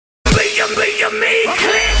complete to me.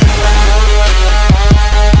 Click.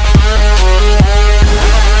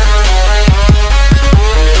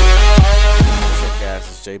 What's up, guys?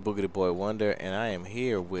 It's J Boogie the Boy Wonder, and I am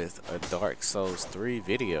here with a Dark Souls 3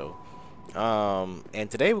 video. And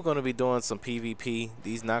today we're going to be doing some PvP.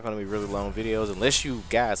 These not going to be really long videos, unless you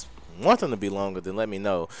guys want them to be longer, then let me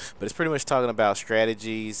know. But it's pretty much talking about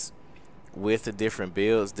strategies with the different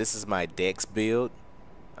builds. This is my Dex build.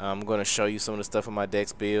 I'm going to show you some of the stuff in my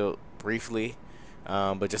Dex build briefly,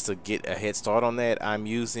 but just to get a head start on that, I'm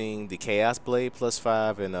using the Chaos Blade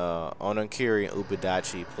 +5 and Onankiri and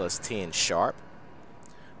Ubidachi +10 sharp.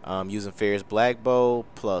 I'm using Fair's Black Bow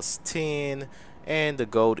 +10 and the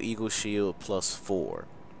Gold Eagle Shield +4.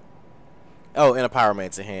 Oh, and a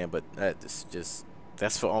Pyromancer hand, but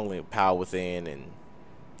that's for only power within, and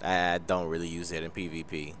I don't really use that in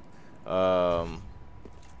PvP.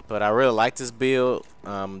 But I really like this build.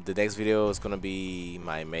 The next video is going to be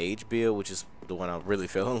my mage build, which is the one I really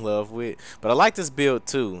fell in love with. But I like this build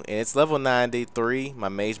too, and it's level 93. My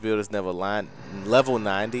mage build is level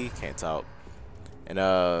 90. Can't talk. And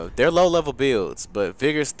they're low level builds, but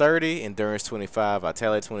Vigor's 30, Endurance 25,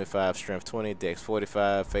 Vitality 25, Strength 20, Dex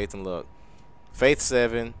 45, Faith and Luck. Faith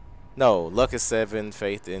 7. No, Luck is 7,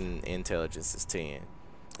 Faith and Intelligence is 10.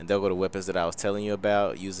 And they'll go to weapons that I was telling you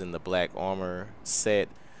about, using the black armor set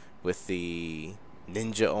with the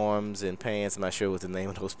ninja arms and pants. I'm not sure what the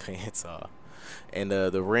name of those pants are. And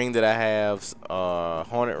the ring that I have,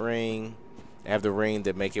 Hornet Ring. I have the ring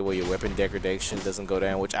that make it where your weapon degradation doesn't go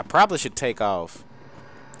down, which I probably should take off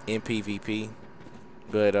in PvP.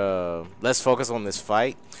 But let's focus on this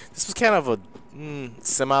fight. This was kind of a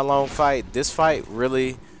semi-long fight. This fight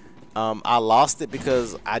really, I lost it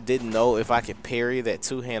because I didn't know if I could parry that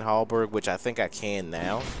two-hand halberd, which I think I can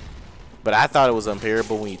now. But I thought it was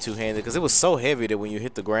unparryable when you two-handed, because it was so heavy that when you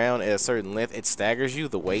hit the ground at a certain length, it staggers you,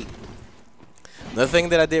 the weight. Another thing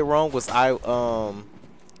that I did wrong was there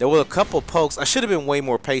were a couple pokes. I should have been way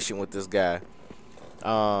more patient with this guy.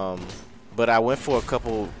 But I went for a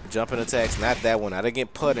couple jumping attacks. Not that one. I didn't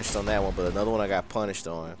get punished on that one, but another one I got punished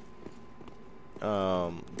on.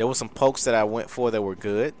 There were some pokes that I went for that were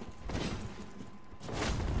good.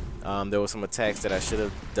 There were some attacks that I should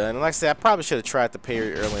have done. And like I said, I probably should have tried to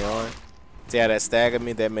parry early on. See how that staggered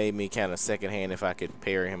me? That made me kind of secondhand if I could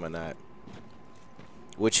parry him or not.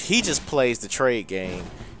 Which he just plays the trade game.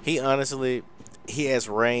 He honestly, he has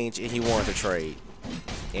range and he wanted to trade.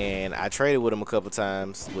 And I traded with him a couple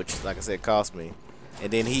times, which, like I said, cost me.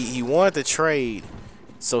 And then he wanted to trade,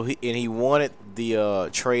 so he wanted the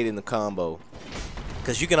trade in the combo,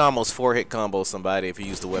 because you can almost 4-hit combo somebody if you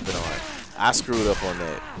use the weapon on it. I screwed up on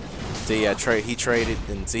that. So yeah, he traded,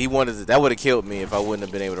 and so he wanted to, that would have killed me if I wouldn't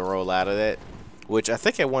have been able to roll out of that. Which I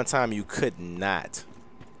think at one time you could not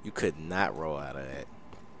roll out of that.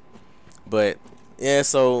 But yeah,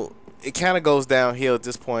 so it kind of goes downhill at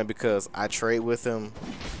this point because I trade with him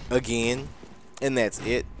again, and that's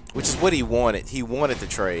it. Which is what he wanted. He wanted to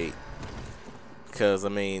trade, because I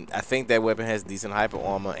mean, I think that weapon has decent hyper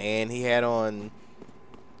armor, and he had on,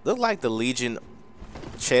 looked like the Legion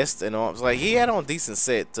chest and arms. Like, he had on decent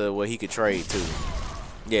set to where he could trade too.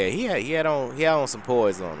 Yeah, he had on some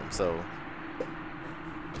poise on him. So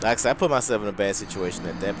like I said, I put myself in a bad situation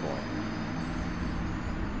at that point.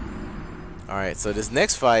 Alright, so this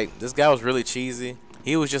next fight, this guy was really cheesy.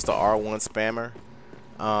 He was just a R1 spammer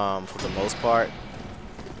for the most part.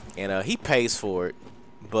 And he pays for it,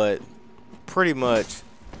 but pretty much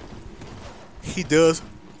he does,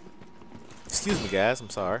 excuse me guys, I'm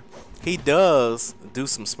sorry. He does do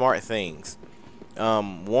some smart things.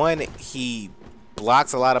 One, he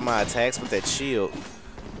blocks a lot of my attacks with that shield.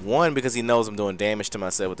 One, because he knows I'm doing damage to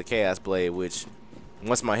myself with the Chaos Blade, which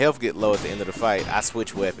once my health get low at the end of the fight, I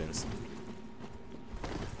switch weapons.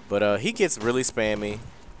 But he gets really spammy.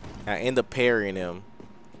 I end up parrying him.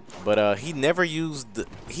 But he never used the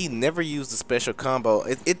special combo.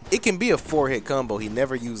 It can be a 4-hit combo. He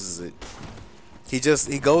never uses it. He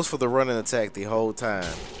goes for the running attack the whole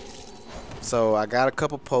time. So I got a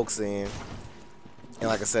couple pokes in, and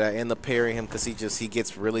like I said, I end up parrying him because he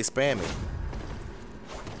gets really spammy.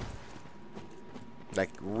 Like,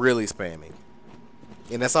 really spammy.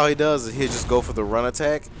 And that's all he does, is he'll just go for the run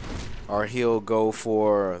attack, or he'll go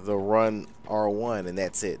for the run R1, and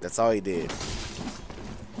that's it. That's all he did.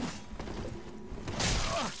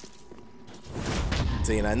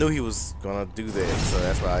 See, and I knew he was gonna do that, so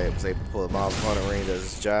that's why I was able to pull him off. Hornet Ring does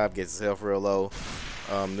his job, gets his health real low.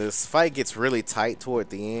 This fight gets really tight toward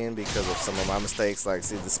the end because of some of my mistakes. Like,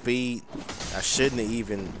 see, the speed, I shouldn't have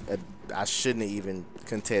even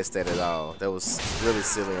contest that at all. That was really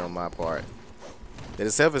silly on my part.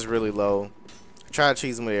 His health is really low. Tried to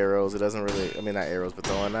cheese him with arrows. It doesn't really, I mean, not arrows, but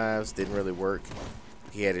throwing knives didn't really work.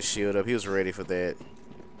 He had his shield up. He was ready for that.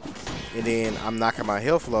 And then I'm knocking my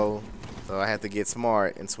health low, so I have to get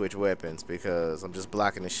smart and switch weapons because I'm just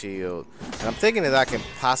blocking the shield. And I'm thinking that I can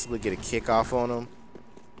possibly get a kick off on him,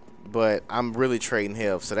 but I'm really trading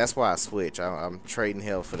health, so that's why I switch. I'm trading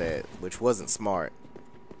health for that, which wasn't smart.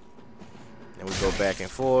 And we go back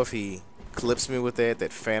and forth. He clips me with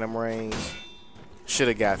that phantom range. Should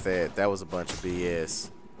have got that. That was a bunch of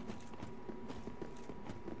BS.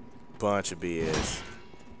 Bunch of BS.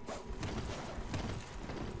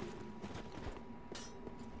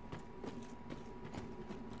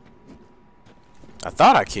 I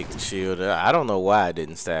thought I kicked the shield. I don't know why I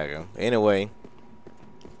didn't stack him. Anyway,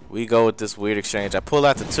 we go with this weird exchange. I pull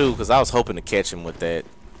out the 2 because I was hoping to catch him with that.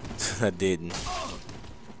 I didn't.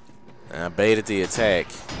 And I baited the attack.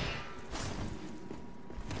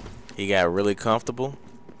 He got really comfortable.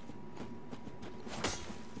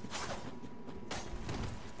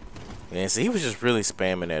 And so he was just really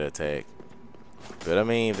spamming that attack. But I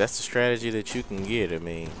mean, that's the strategy that you can get. I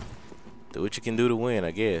mean, do what you can do to win,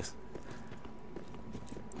 I guess.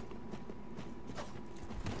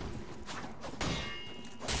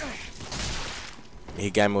 He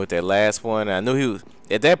got me with that last one. I knew he was,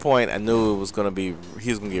 at that point I knew it was gonna be, he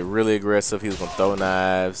was gonna get really aggressive. He was gonna throw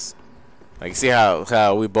knives. Like, you see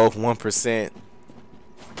how we both 1%.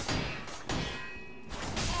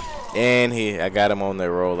 And I got him on that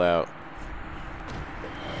rollout.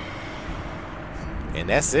 And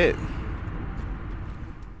that's it.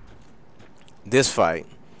 This fight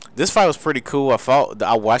was pretty cool.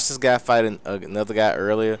 I watched this guy fight another guy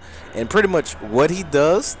earlier, and pretty much what he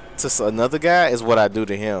does to another guy is what I do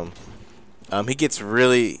to him. He gets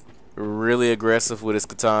really aggressive with his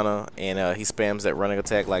katana, and he spams that running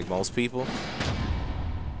attack like most people,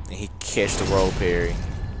 and he catch the roll parry.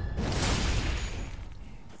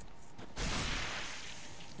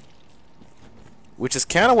 Which is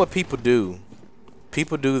kind of what people do.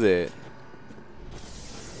 People do that.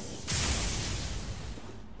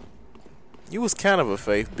 He was kind of a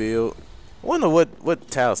faith build. I wonder what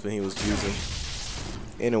talisman he was using.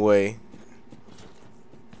 Anyway,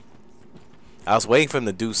 I was waiting for him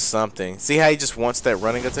to do something. See how he just wants that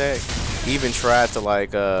running attack? He even tried to,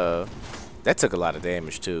 like, that took a lot of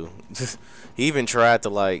damage too. He even tried to,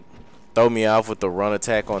 like, throw me off with the run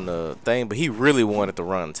attack on the thing, but he really wanted the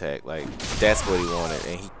run attack. Like, that's what he wanted,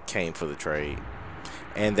 and he came for the trade.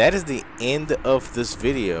 And that is the end of this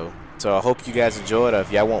video. So I hope you guys enjoyed.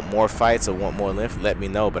 If y'all want more fights or want more length, let me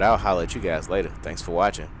know. But I'll holler at you guys later. Thanks for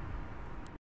watching.